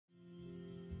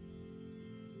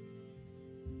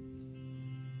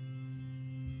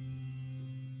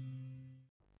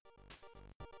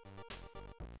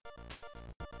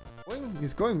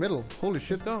He's going middle. Holy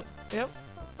shit. He's going. Yep.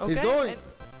 Okay. He's going.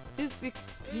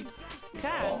 He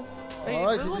can.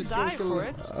 Alright, he will die for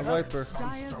it. A Viper.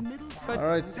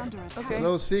 Alright. Okay.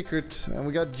 No secret. And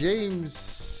we got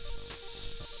James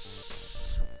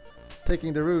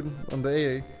taking the rune on the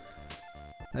AA.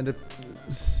 And the...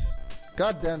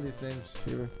 God damn these names.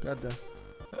 Here. God damn.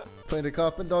 Playing the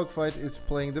cop and dogfight is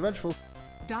playing the vengeful.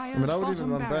 I mean, I would even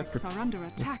run back with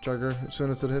Jugger as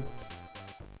soon as it hit.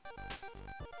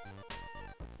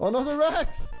 Oh no, the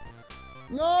Rex!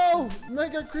 No!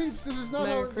 Mega creeps! This is not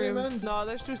how the game ends! No,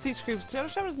 there's 2 siege creeps. Shadow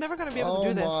Shaman's never gonna be able to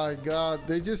do this. Oh my god,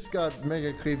 they just got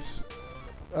mega creeps.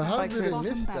 How did they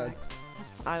miss that?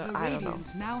 I don't know.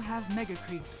 Now have mega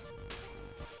creeps.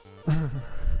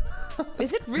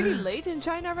 Is it really late in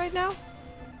China right now?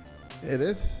 It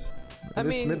is. I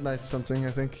mean, it's midnight something,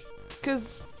 I think.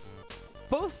 Because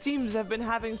both teams have been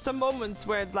having some moments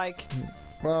where it's like...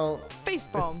 Well...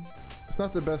 Facepalm. It's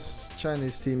not the best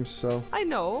Chinese teams, so... I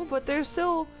know, but they're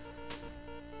still...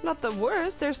 Not the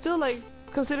worst. They're still like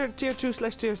considered tier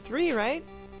 2/tier 3, right?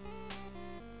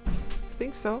 I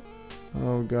think so.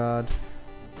 Oh god.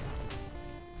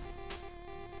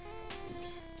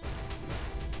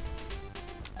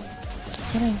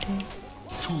 What I do?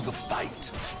 To the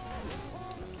fight.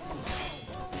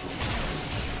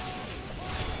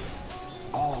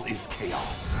 All is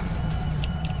chaos.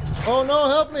 Oh no,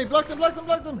 help me! Block them, block them,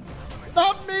 block them!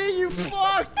 Not me, you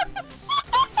fuck!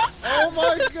 Oh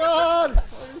my god!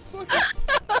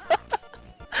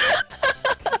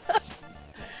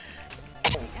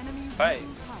 Hey,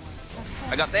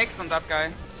 I got the X on that guy.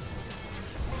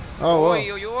 Oh, wow.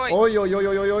 Oi, oi, oi. Oi, oi, oi,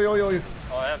 oi, oi, oi, oi, oi.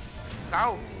 Oh, I have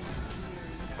How?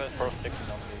 Pro 6 on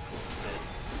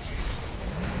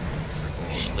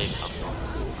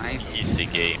Nice. Easy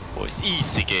game, boys.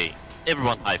 Easy game.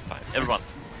 Everyone high five. Everyone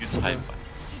use high five.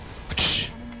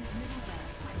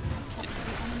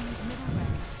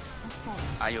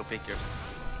 IO pickers.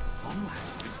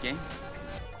 Good game.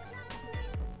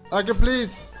 Ake,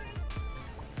 please!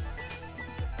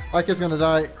 Ake's gonna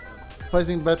die.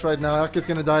 Placing bet right now. Ake's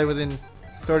gonna die within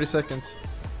 30 seconds.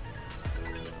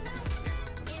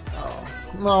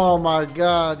 Oh my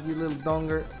god, you little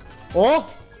donger. Oh!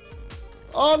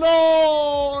 Oh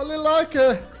no! Little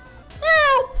Ake!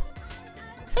 Help!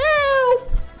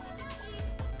 Help!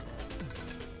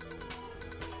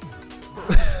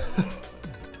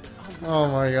 Oh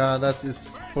my god, that's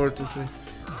just poor to see.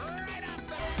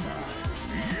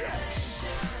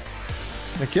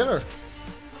 The killer.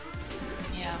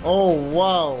 Yeah. Oh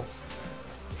wow.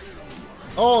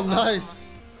 Oh nice.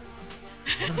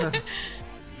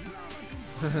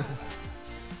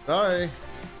 Sorry.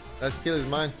 That kill is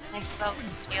mine. Next level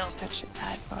skill, such a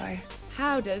bad boy.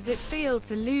 How does it feel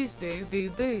to lose? Boo boo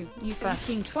boo, you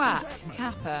fucking twat,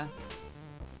 Kappa.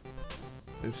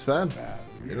 It's sad.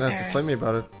 You don't have to play me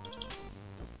about it.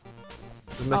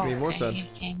 It'll make me more sad.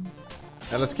 Okay.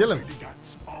 Yeah, let's kill him.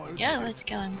 Yeah, let's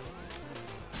kill him.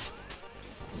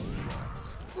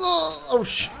 Oh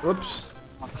sh! Whoops.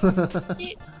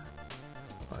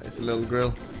 Oh, it's a little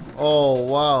grill. Oh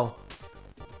wow.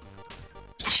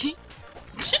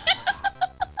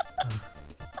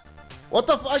 What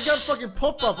the f- I got fucking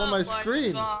pop-up on my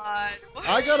screen. God.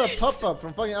 I got a pop-up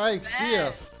from fucking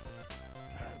IXGF.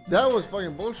 That was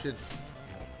fucking bullshit.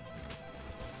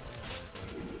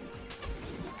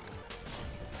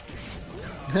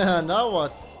 Now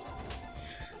what?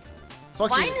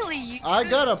 Fucking, Finally, you I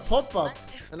got a could. pop-up,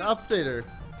 an updater.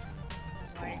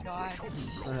 Oh my god.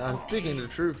 I'm speaking the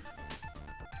truth.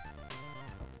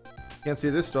 Can't see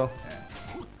this though.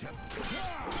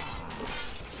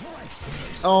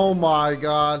 Oh my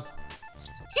god.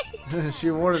 She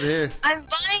warded here. I'm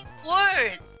buying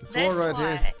words. It's That's one right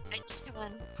why. here. I need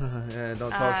one. Yeah,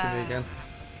 don't talk to me again.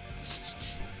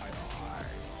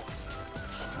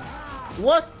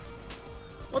 What?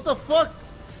 What the fuck?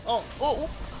 Oh. Oh.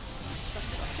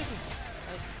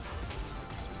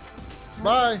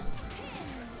 Bye.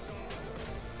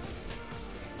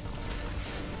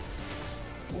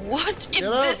 What is Get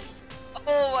out. this?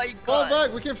 Oh my Fall god.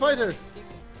 back, we can fight her.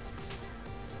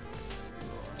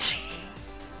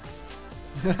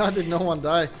 How did no one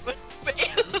die?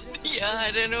 Yeah,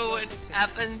 I don't know what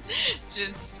happened.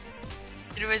 Just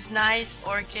it was nice,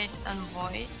 Orchid and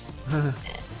Void.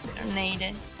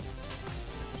 Grenaded.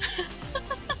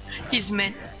 He's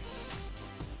mid.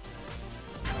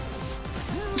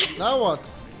 Now what?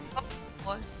 Oh,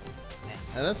 what?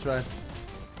 Yeah, that's right.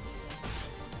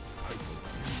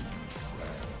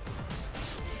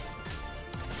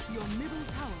 Your middle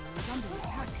tower is under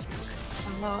attack.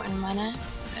 I'm low in mana.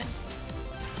 Good.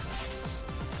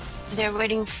 They're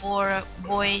waiting for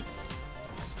Void.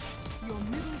 Your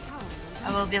middle tower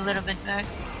I will be a little bit back.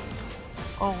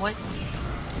 Oh, what?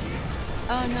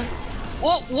 Oh no.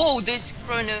 Whoa, whoa, this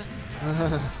chrono.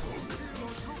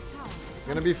 It's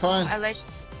gonna be fine. I let.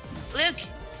 Look!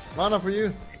 Mana for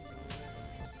you.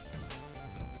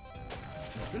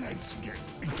 Let's get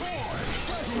The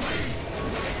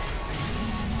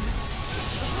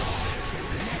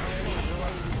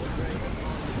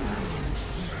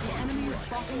enemy's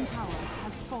bottom tower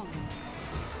has fallen.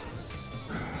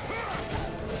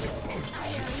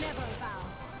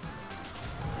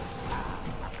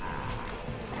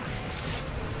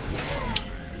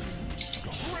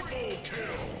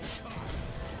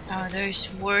 Oh, those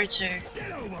words are.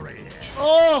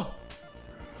 Oh!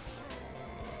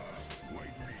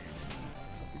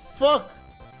 Fuck!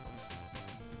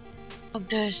 Oh,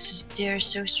 those, they're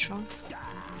so strong.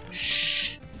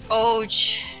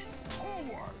 Ouch!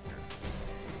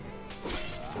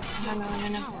 No, no, no,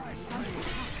 no.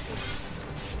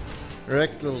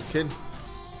 Wrecked little kid.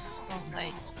 Oh,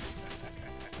 wait.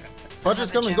 Podge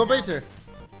is coming, go bait her.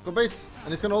 Go bait.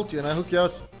 And he's gonna ult you and I hook you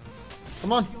out.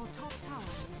 Come on.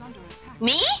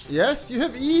 Me? Yes, you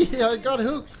have E! I got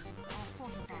hooked!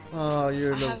 Oh,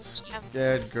 you're a little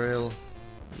scared grill.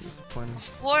 I'm disappointed.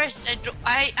 Of course,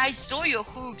 I saw your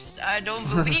hooks. I don't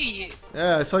believe you.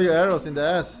 Yeah, I saw your arrows in the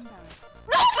ass.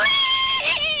 No,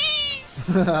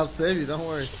 please! I'll save you, don't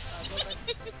worry.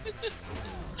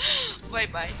 Bye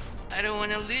bye. I don't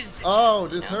want to lose this. Oh,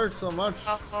 this hurts so much.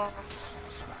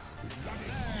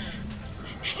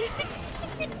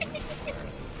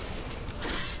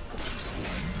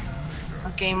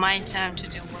 Okay, my time to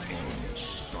do work.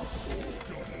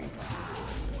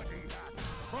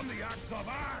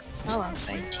 Oh, I'm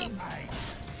fighting.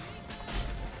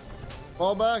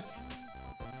 Fall back.